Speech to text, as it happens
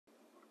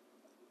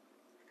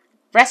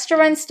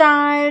Restaurant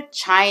style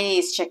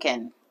Chinese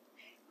chicken.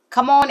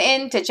 Come on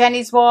in to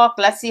Jenny's Walk.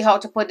 Let's see how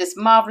to put this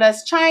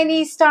marvelous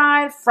Chinese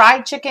style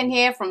fried chicken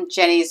here from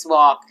Jenny's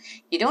Walk.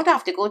 You don't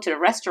have to go to the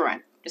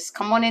restaurant. Just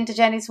come on into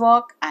Jenny's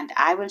Walk and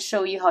I will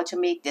show you how to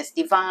make this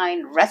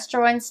divine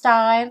restaurant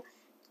style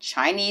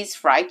Chinese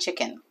fried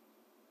chicken.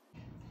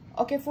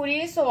 Okay,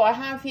 foodies, so I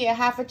have here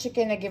half a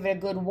chicken. I give it a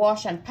good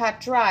wash and pat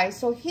dry.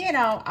 So here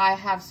now I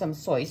have some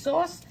soy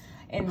sauce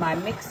in my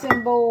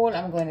mixing bowl.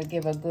 I'm going to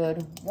give a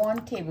good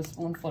 1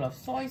 tablespoonful of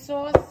soy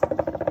sauce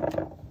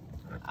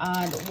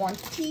and 1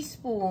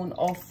 teaspoon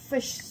of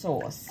fish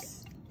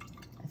sauce.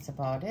 That's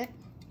about it.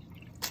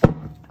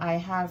 I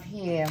have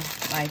here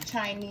my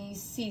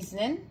Chinese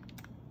seasoning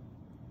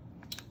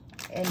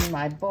in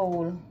my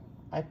bowl.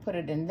 I put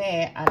it in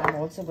there, and I'm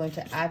also going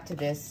to add to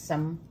this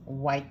some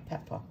white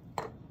pepper.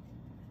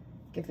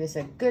 Give this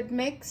a good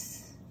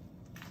mix.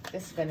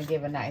 This is going to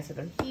give a nice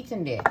little heat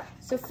in there.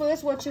 So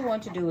first what you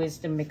want to do is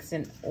to mix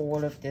in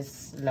all of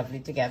this lovely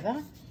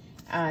together.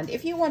 And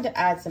if you want to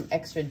add some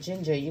extra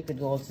ginger, you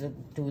could also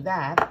do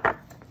that.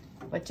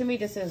 But to me,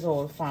 this is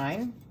all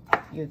fine.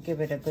 You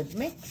give it a good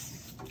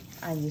mix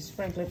and you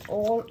sprinkle it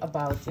all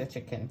about your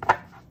chicken.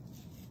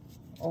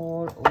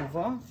 All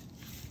over.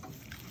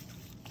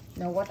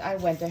 Now what I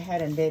went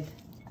ahead and did,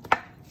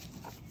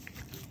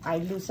 I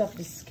loose up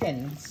the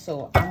skin.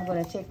 So I'm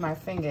going to take my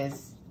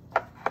fingers.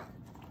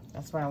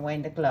 That's why I'm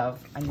wearing the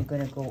glove. And you're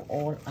going to go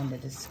all under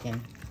the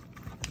skin.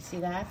 You see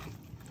that?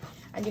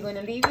 And you're going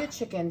to leave your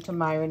chicken to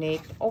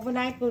marinate.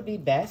 Overnight will be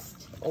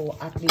best, or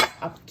at least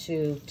up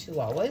to 2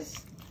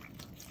 hours.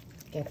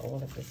 Get all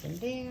of this in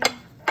there.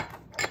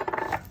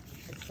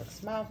 This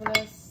looks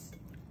marvelous.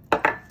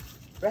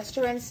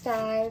 Restaurant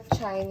style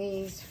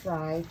Chinese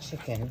fried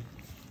chicken.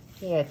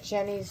 Here at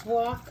Jenny's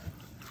Walk.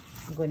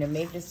 I'm going to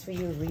make this for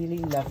you really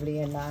lovely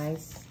and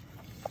nice.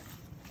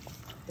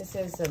 This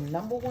is the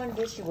 #1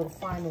 dish you will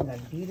find in a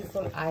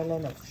beautiful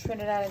island of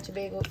Trinidad and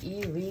Tobago,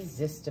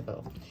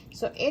 irresistible.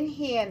 So in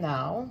here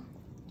now,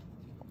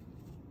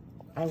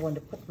 I want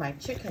to put my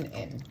chicken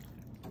in.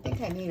 I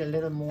think I need a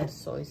little more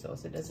soy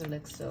sauce. It doesn't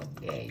look so,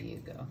 there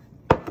you go.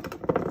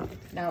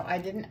 Now I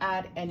didn't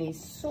add any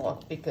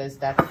salt because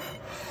that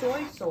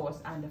soy sauce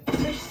and the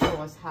fish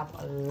sauce have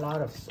a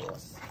lot of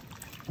sauce.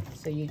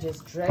 So you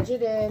just dredge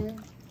it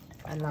in.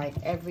 And like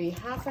every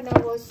half an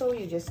hour or so,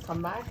 you just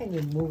come back and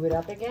you move it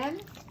up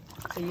again.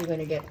 So you're going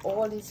to get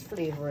all these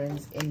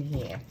flavorings in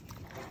here.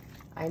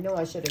 I know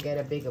I should have got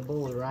a bigger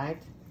bowl,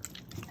 right?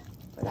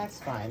 But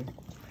that's fine.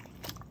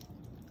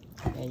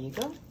 There you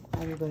go.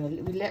 And we're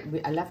going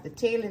to, I left the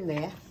tail in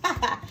there.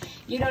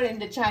 You know, in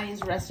the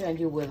Chinese restaurant,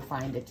 you will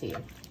find the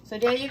tail. So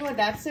there you go.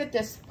 That's it.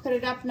 Just put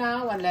it up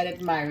now and let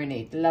it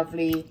marinate.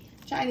 Lovely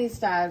Chinese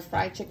style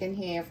fried chicken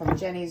here from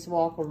Jenny's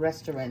Walk,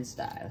 restaurant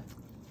style.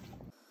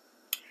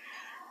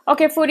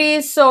 Okay,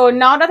 foodies, so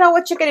now that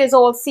our chicken is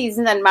all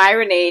seasoned and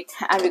marinate,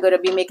 and we're going to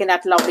be making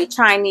that lovely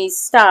Chinese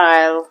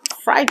style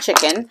fried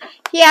chicken,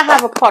 here I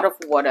have a pot of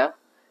water.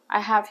 I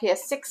have here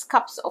 6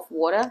 cups of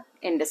water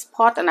in this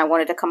pot, and I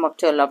want it to come up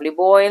to a lovely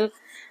boil.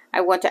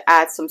 I want to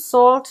add some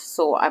salt,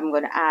 so I'm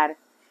going to add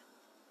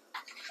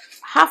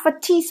half a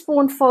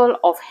teaspoonful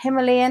of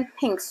Himalayan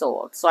pink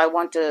salt. So I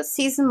want to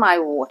season my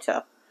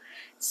water.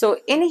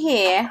 So in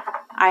here,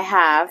 I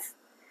have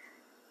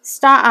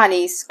star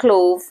anise,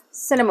 clove,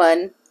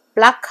 cinnamon,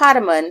 black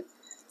cardamom,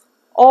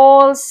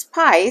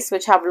 allspice,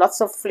 which have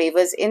lots of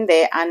flavors in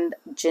there, and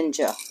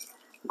ginger.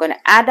 I'm going to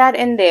add that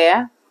in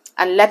there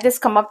and let this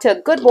come up to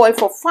a good boil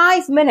for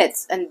 5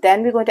 minutes, and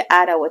then we're going to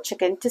add our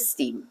chicken to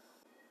steam.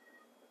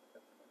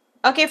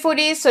 Okay,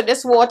 foodies, so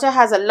this water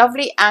has a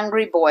lovely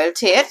angry boil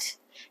to it,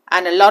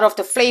 and a lot of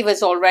the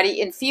flavors already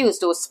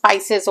infused, those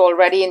spices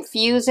already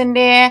infused in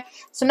there.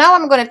 So now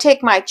I'm going to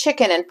take my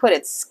chicken and put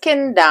its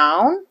skin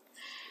down.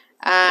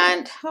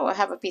 And oh, I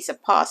have a piece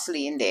of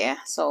parsley in there.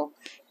 So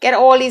get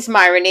all these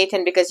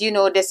marinating, because you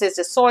know this is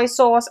the soy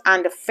sauce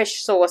and the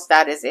fish sauce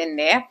that is in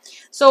there.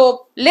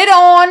 So lid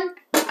on,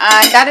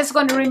 and that is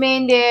going to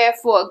remain there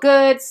for a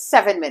good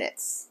 7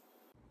 minutes.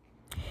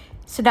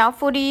 So now,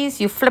 foodies,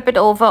 you flip it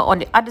over on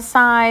the other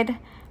side,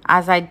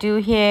 as I do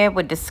here,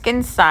 with the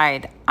skin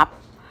side up,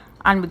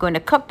 and we're going to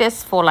cook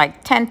this for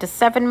like 10 to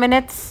 7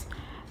 minutes,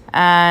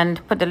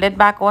 and put the lid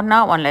back on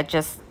now, and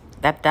let's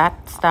let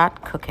that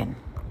start cooking.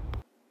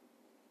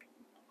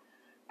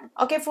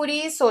 Okay,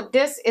 foodies, so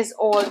this is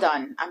all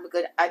done.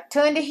 I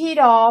turn the heat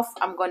off.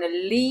 I'm going to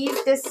leave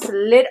this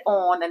lid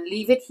on and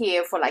leave it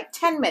here for like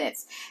 10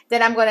 minutes.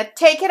 Then I'm going to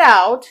take it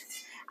out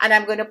and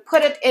I'm going to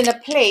put it in a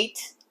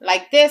plate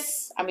like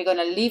this. And we're going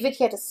to leave it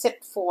here to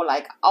sit for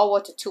like an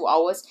hour to 2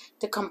 hours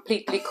to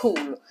completely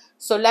cool.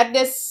 So let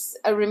this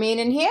remain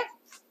in here.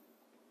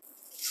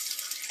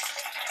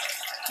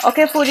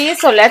 Okay, foodies,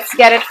 so let's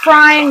get it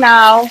frying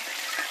now.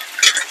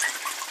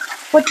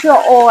 Put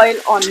your oil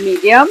on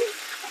medium.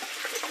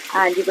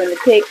 And you're going to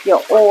take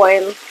your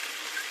oil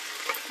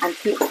and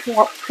keep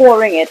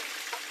pouring it.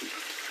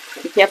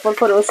 Be careful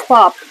for those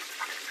pops.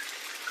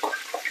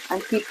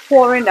 And keep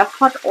pouring the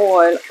hot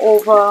oil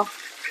over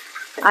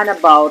and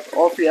about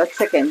of your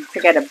chicken to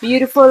get a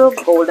beautiful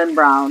golden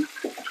brown.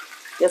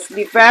 Just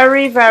be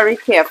very, very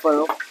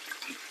careful.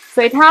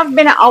 So it have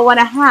been an hour and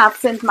a half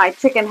since my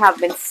chicken have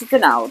been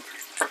sitting out.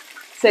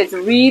 So it's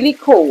really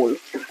cold.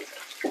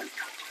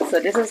 So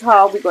this is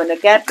how we're going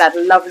to get that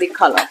lovely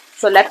color.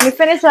 So let me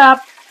finish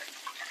up.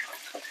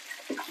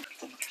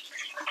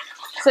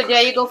 So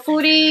there you go,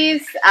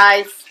 foodies.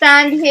 I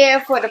stand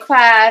here for the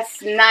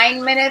past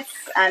 9 minutes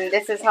and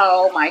this is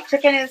how my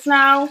chicken is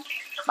now.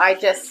 By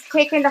just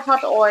taking the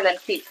hot oil and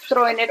keep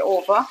throwing it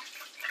over,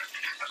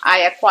 I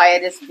acquire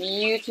this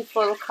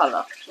beautiful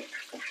color.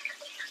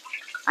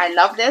 I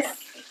love this.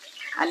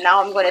 And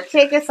now I'm going to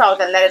take this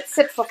out and let it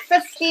sit for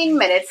 15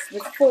 minutes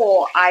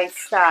before I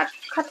start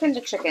cutting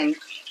the chicken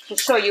to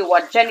show you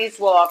what Jenny's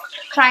Wok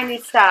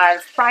Chinese style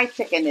fried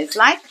chicken is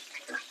like.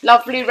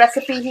 Lovely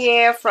recipe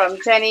here from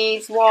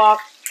Jenny's Wok.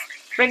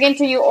 Bringing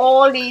to you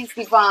all these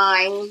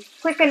divine,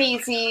 quick and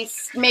easy,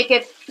 make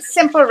it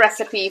simple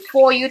recipe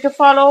for you to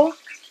follow.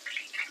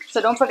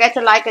 So don't forget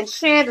to like and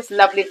share this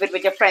lovely video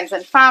with your friends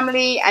and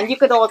family. And you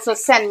could also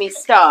send me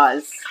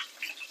stars.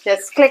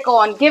 Just click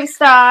on give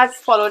stars,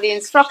 follow the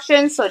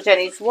instructions so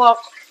Jenny's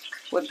Wok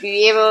would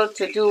be able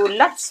to do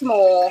lots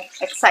more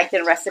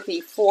exciting recipe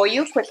for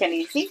you, quick and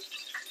easy,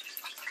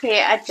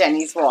 here at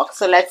Jenny's Wok.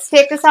 So let's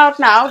take this out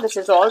now. This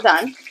is all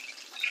done.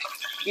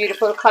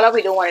 Beautiful color.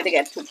 We don't want it to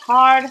get too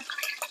hard.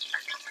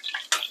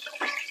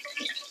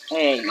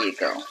 There you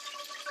go.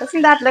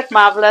 Doesn't that look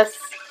marvelous?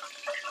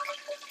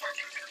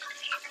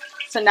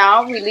 So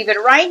now we leave it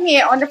right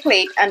here on the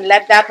plate and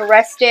let that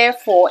rest there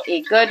for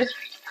a good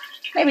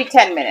maybe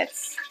 10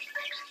 minutes.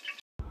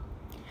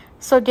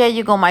 So there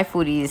you go, my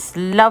foodies.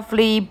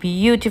 Lovely,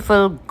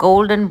 beautiful,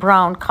 golden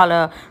brown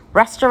color,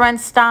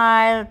 restaurant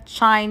style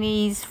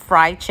Chinese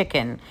fried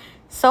chicken.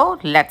 So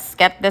let's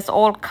get this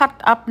all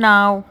cut up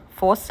now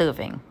for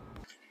serving.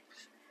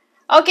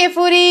 Okay,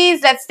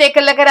 foodies, let's take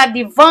a look at that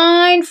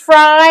divine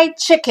fried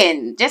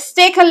chicken. Just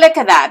take a look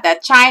at that.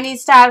 That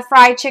Chinese style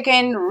fried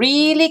chicken,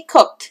 really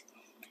cooked.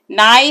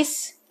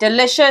 Nice,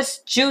 delicious,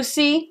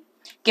 juicy.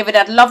 Give it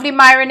that lovely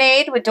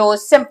marinade with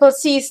those simple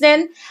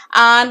seasoning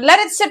and let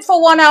it sit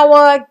for 1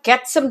 hour,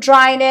 get some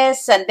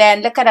dryness, and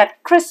then look at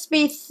that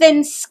crispy,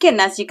 thin skin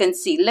as you can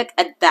see. Look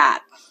at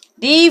that.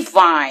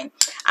 Divine.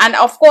 And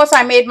of course,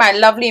 I made my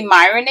lovely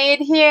marinade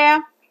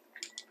here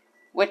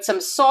with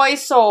some soy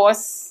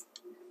sauce,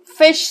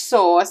 fish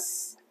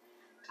sauce,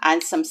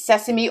 and some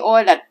sesame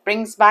oil that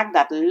brings back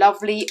that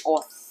lovely,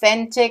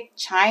 authentic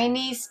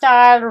Chinese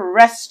style,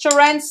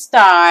 restaurant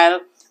style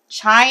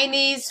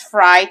Chinese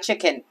fried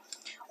chicken.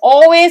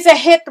 Always a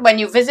hit when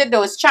you visit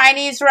those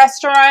Chinese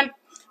restaurants.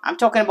 I'm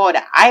talking about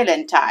the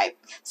island type.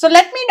 So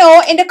let me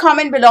know in the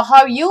comment below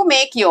how you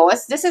make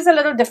yours. This is a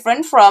little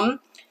different from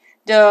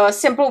the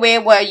simple way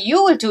where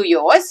you will do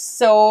yours.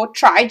 So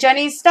try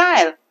Jenny's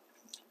style.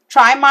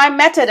 Try my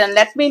method and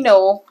let me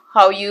know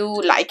how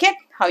you like it,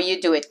 how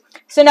you do it.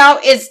 So now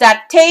it's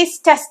that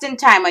taste testing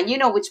time, and you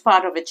know which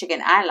part of the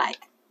chicken I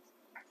like.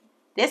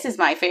 This is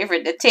my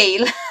favorite, the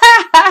tail.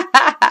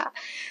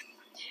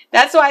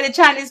 That's why the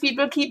Chinese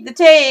people keep the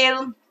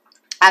tail.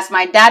 As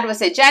my dad would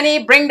say,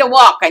 Jenny, bring the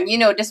wok. And you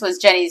know this was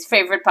Jenny's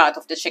favorite part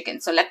of the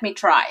chicken. So let me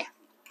try.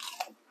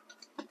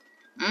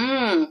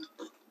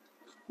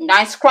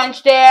 Nice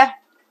crunch there.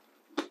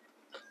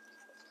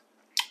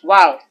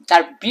 Wow,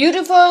 that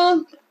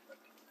beautiful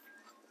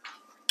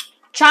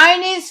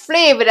Chinese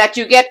flavor that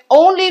you get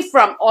only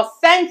from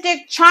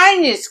authentic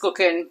Chinese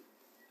cooking.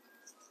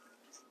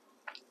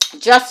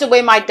 Just the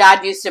way my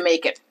dad used to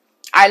make it.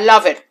 I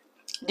love it.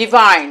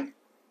 Divine.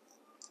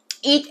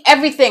 Eat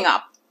everything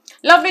up.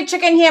 Lovely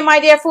chicken here, my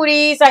dear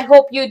foodies. I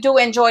hope you do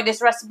enjoy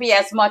this recipe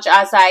as much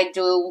as I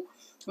do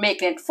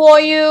making it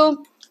for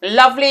you.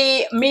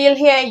 Lovely meal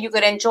here you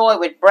could enjoy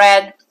with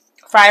bread,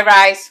 fried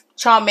rice,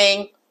 chow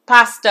mein,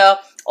 pasta,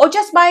 or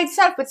just by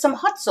itself with some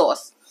hot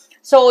sauce.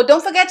 So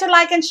don't forget to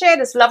like and share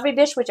this lovely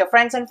dish with your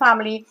friends and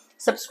family.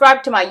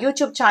 Subscribe to my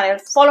YouTube channel.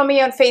 Follow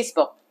me on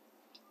Facebook.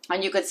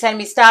 And you could send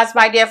me stars,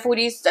 my dear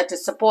foodies, to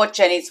support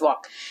Jenny's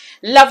Wok.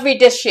 Lovely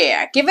dish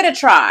here. Give it a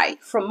try.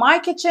 From my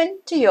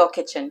kitchen to your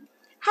kitchen.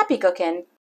 Happy cooking.